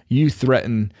it, you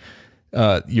threaten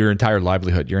your entire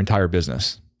livelihood, your entire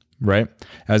business. Right?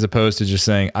 As opposed to just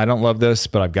saying, I don't love this,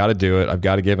 but I've got to do it. I've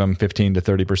got to give them 15 to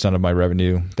 30% of my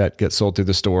revenue that gets sold through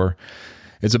the store.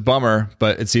 It's a bummer,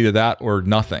 but it's either that or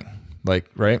nothing.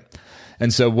 Right?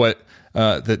 And so what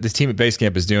the team at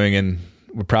Basecamp is doing, and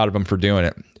we're proud of them for doing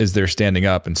it, is they're standing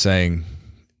up and saying,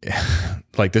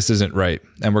 like, this isn't right,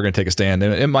 and we're going to take a stand.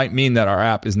 And it might mean that our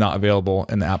app is not available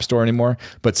in the App Store anymore,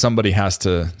 but somebody has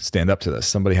to stand up to this.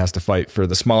 Somebody has to fight for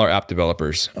the smaller app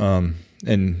developers.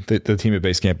 And the team at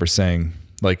Basecamp are saying,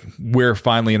 like, we're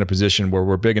finally in a position where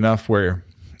we're big enough where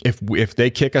if they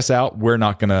kick us out, we're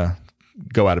not going to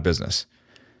go out of business.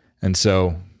 And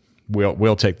so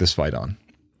we'll take this fight on.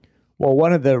 Well,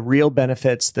 one of the real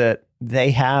benefits that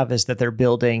they have is that they're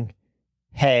building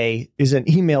Hey is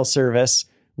an email service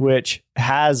which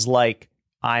has like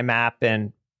IMAP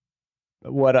and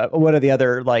what are the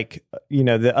other, like,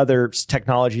 the other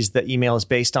technologies that email is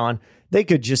based on. They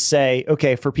could just say,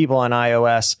 okay, for people on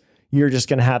iOS, you're just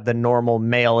going to have the normal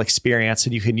mail experience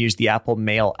and you can use the Apple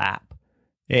Mail app,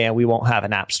 and we won't have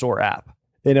an App Store app.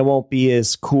 And it won't be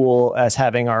as cool as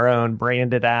having our own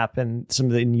branded app and some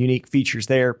of the unique features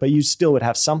there, but you still would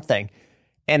have something.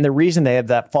 And the reason they have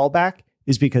that fallback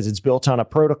is because it's built on a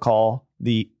protocol.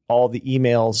 All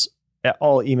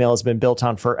email has been built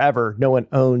on forever. No one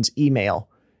owns email.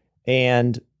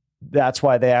 And that's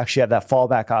why they actually have that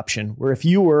fallback option, where if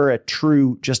you were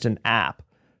just an app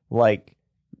like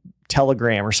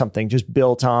Telegram or something, just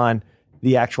built on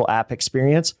the actual app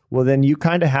experience, well, then you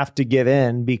kind of have to give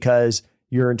in because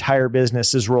your entire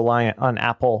business is reliant on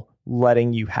Apple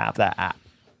letting you have that app.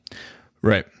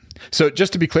 Right. So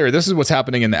just to be clear, this is what's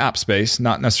happening in the app space,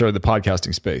 not necessarily the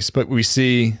podcasting space, but we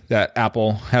see that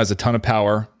Apple has a ton of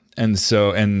power.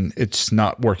 And it's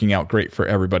not working out great for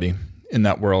everybody in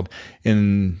that world.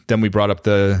 And then we brought up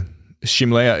the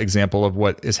Ximalaya example of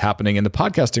what is happening in the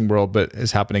podcasting world, but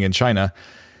is happening in China.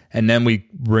 And then we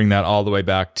bring that all the way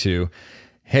back to,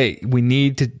 hey, we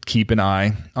need to keep an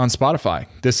eye on Spotify.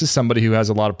 This is somebody who has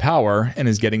a lot of power and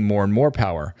is getting more and more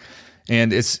power.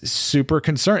 And it's super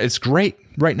concerned. It's great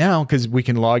right now because we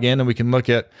can log in and we can look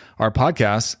at our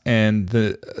podcasts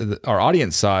and our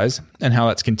audience size and how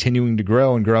that's continuing to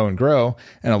grow and grow and grow.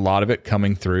 And a lot of it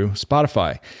coming through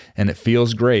Spotify. And it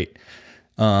feels great.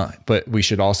 But we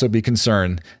should also be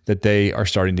concerned that they are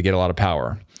starting to get a lot of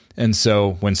power. And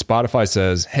so when Spotify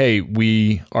says, hey,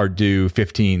 we are due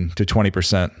 15 to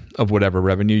 20% of whatever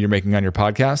revenue you're making on your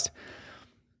podcast,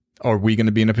 are we going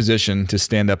to be in a position to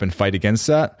stand up and fight against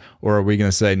that? Or are we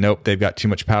going to say, nope, they've got too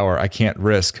much power. I can't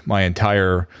risk my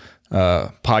entire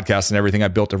podcast and everything I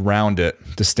built around it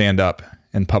to stand up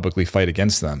and publicly fight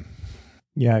against them?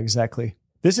 Yeah, exactly.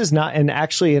 This is not, and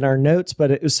actually in our notes,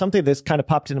 but it was something that's kind of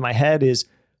popped into my head is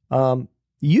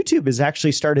YouTube has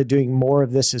actually started doing more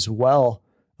of this as well.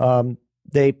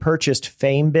 They purchased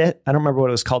FameBit. I don't remember what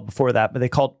it was called before that, but they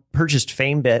purchased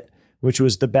FameBit, which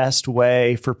was the best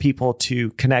way for people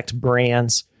to connect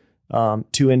brands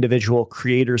to individual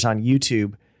creators on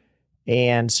YouTube.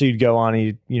 And so you'd go on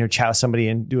and you'd chow somebody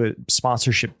and do a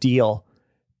sponsorship deal.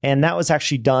 And that was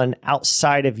actually done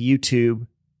outside of YouTube.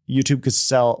 YouTube could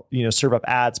serve up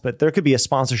ads, but there could be a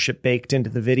sponsorship baked into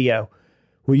the video.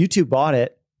 Well, YouTube bought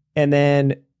it, and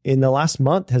then in the last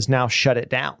month has now shut it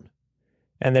down.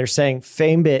 And they're saying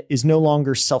FameBit is no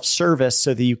longer self-service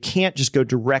so that you can't just go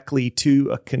directly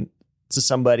to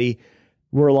somebody.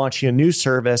 We're launching a new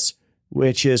service,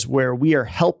 which is where we are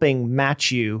helping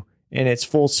match you, and it's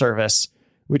full service,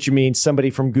 which means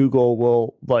somebody from Google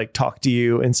will like talk to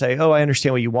you and say, oh, I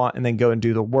understand what you want, and then go and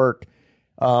do the work,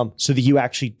 so that you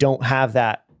actually don't have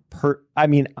that.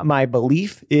 My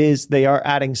belief is they are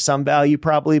adding some value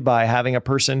probably by having a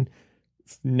person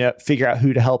figure out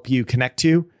who to help you connect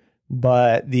to.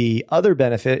 But the other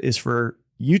benefit is for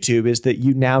YouTube is that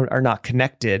you now are not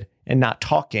connected and not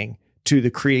talking to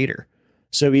the creator.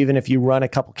 So even if you run a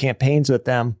couple campaigns with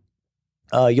them,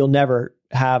 you'll never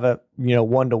have a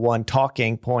one-to-one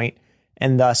talking point,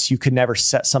 and thus you could never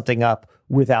set something up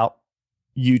without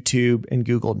YouTube and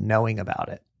Google knowing about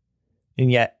it.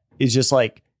 And yet it's just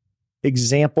like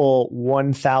example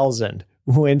 1000.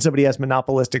 When somebody has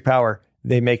monopolistic power,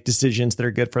 they make decisions that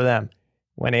are good for them.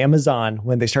 When Amazon,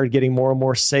 when they started getting more and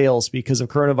more sales because of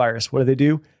coronavirus, what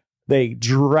do? They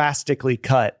drastically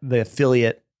cut the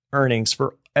affiliate earnings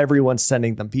for everyone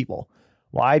sending them people.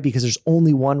 Why? Because there's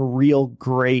only one real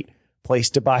great place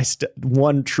to buy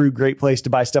one true great place to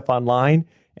buy stuff online.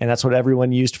 And that's what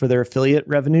everyone used for their affiliate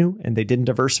revenue. And they didn't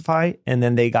diversify. And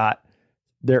then they got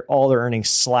all their earnings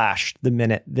slashed the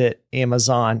minute that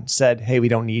Amazon said, hey, we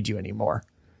don't need you anymore.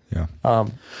 Yeah.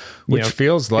 Which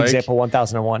feels like example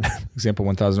 1001. Example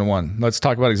 1001. Let's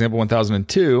talk about example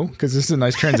 1002, because this is a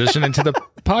nice transition into the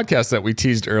podcast that we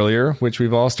teased earlier, which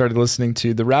we've all started listening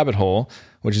to, The Rabbit Hole,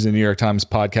 which is a New York Times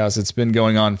podcast. It's been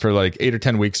going on for like 8 or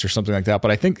 10 weeks or something like that.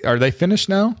 But I think, are they finished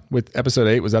now with episode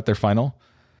 8? Was that their final?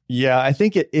 Yeah, I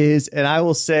think it is. And I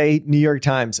will say, New York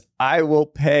Times, I will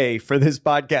pay for this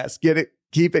podcast. Get it,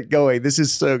 keep it going. This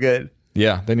is so good.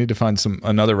 Yeah, they need to find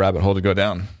another rabbit hole to go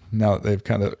down now that they've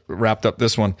kind of wrapped up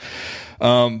this one.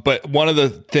 But one of the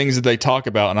things that they talk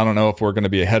about, and I don't know if we're going to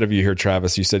be ahead of you here,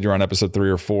 Travis, you said you're on episode 3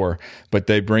 or 4, but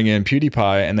they bring in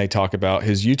PewDiePie and they talk about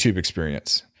his YouTube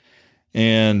experience.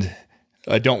 And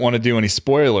I don't want to do any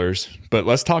spoilers, but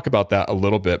let's talk about that a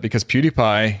little bit, because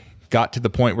PewDiePie got to the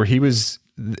point where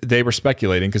they were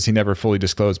speculating, because he never fully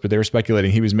disclosed, but they were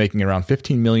speculating he was making around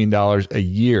 $15 million a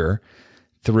year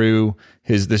through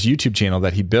this YouTube channel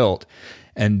that he built.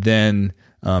 And then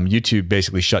YouTube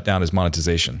basically shut down his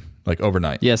monetization like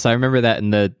overnight. Yes, I remember that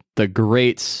in the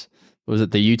greats, was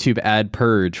it the YouTube ad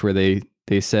purge, where they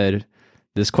said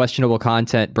this questionable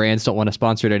content, brands don't want to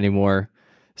sponsor it anymore.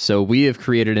 So we have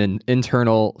created an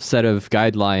internal set of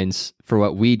guidelines for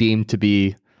what we deem to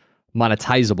be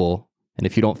monetizable. And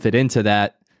if you don't fit into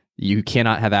that, you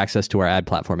cannot have access to our ad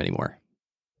platform anymore.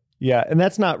 Yeah. And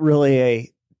that's not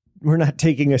really we're not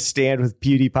taking a stand with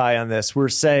PewDiePie on this. We're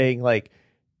saying like,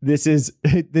 this is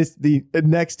the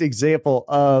next example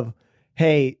of,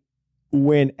 hey,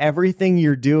 when everything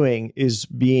you're doing is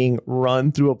being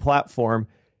run through a platform,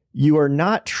 you are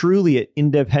not truly an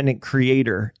independent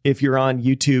creator if you're on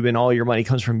YouTube and all your money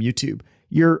comes from YouTube.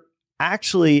 You're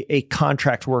actually a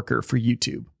contract worker for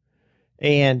YouTube.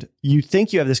 And you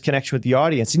think you have this connection with the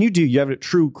audience, and you have a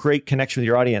true great connection with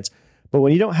your audience. But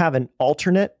when you don't have an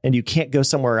alternate and you can't go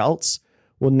somewhere else,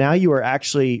 well, now you are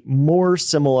actually more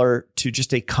similar to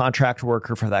just a contract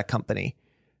worker for that company.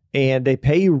 And they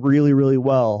pay you really, really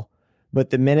well. But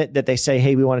the minute that they say,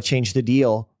 hey, we want to change the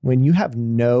deal, when you have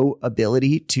no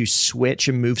ability to switch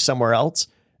and move somewhere else,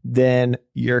 then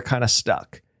you're kind of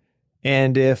stuck.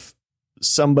 And if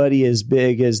somebody as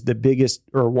big as the biggest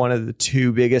or one of the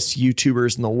 2 biggest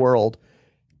YouTubers in the world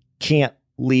can't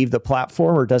leave the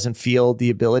platform or doesn't feel the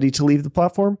ability to leave the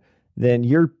platform, then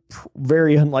you're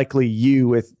very unlikely you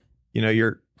with,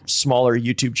 your smaller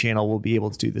YouTube channel will be able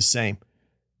to do the same.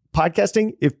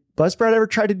 Podcasting, if Buzzsprout ever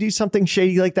tried to do something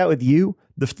shady like that with you,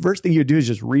 the first thing you do is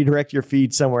just redirect your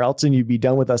feed somewhere else and you'd be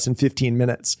done with us in 15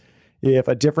 minutes. If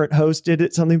a different host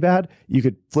did something bad, you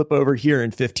could flip over here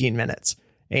in 15 minutes.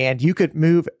 And you could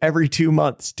move every 2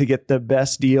 months to get the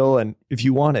best deal, and if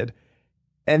you wanted.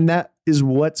 And that is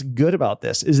what's good about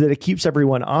this, is that it keeps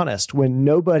everyone honest. When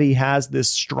nobody has this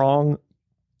strong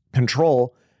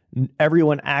control,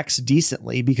 everyone acts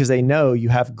decently because they know you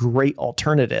have great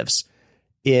alternatives.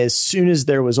 As soon as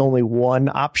there was only one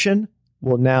option,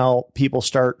 well, now people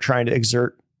start trying to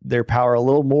exert their power a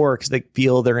little more because they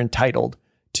feel they're entitled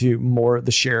to more of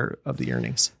the share of the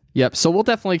earnings. Yep. So we'll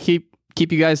definitely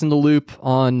keep you guys in the loop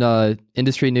on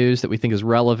industry news that we think is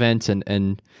relevant.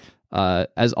 And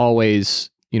as always,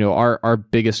 our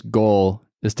biggest goal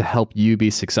is to help you be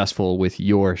successful with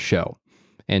your show.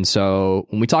 And so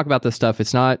when we talk about this stuff,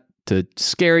 it's not to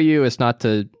scare you. It's not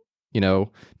to,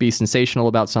 be sensational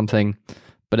about something,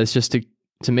 but it's just to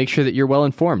to make sure that you're well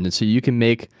informed and so you can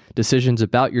make decisions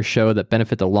about your show that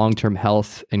benefit the long-term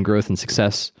health and growth and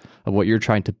success of what you're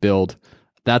trying to build.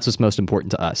 That's what's most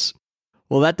important to us.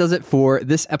 Well, that does it for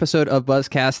this episode of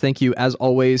Buzzcast. Thank you, as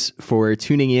always, for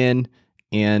tuning in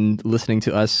and listening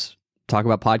to us talk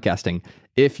about podcasting.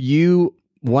 If you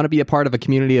want to be a part of a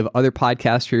community of other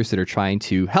podcasters that are trying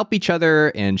to help each other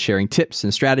and sharing tips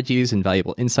and strategies and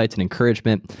valuable insights and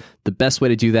encouragement, the best way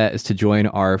to do that is to join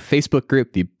our Facebook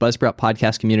group, the Buzzsprout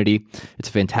Podcast Community. It's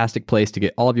a fantastic place to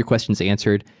get all of your questions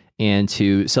answered and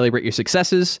to celebrate your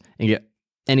successes and get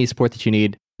any support that you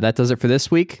need. That does it for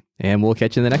this week, and we'll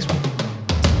catch you in the next one.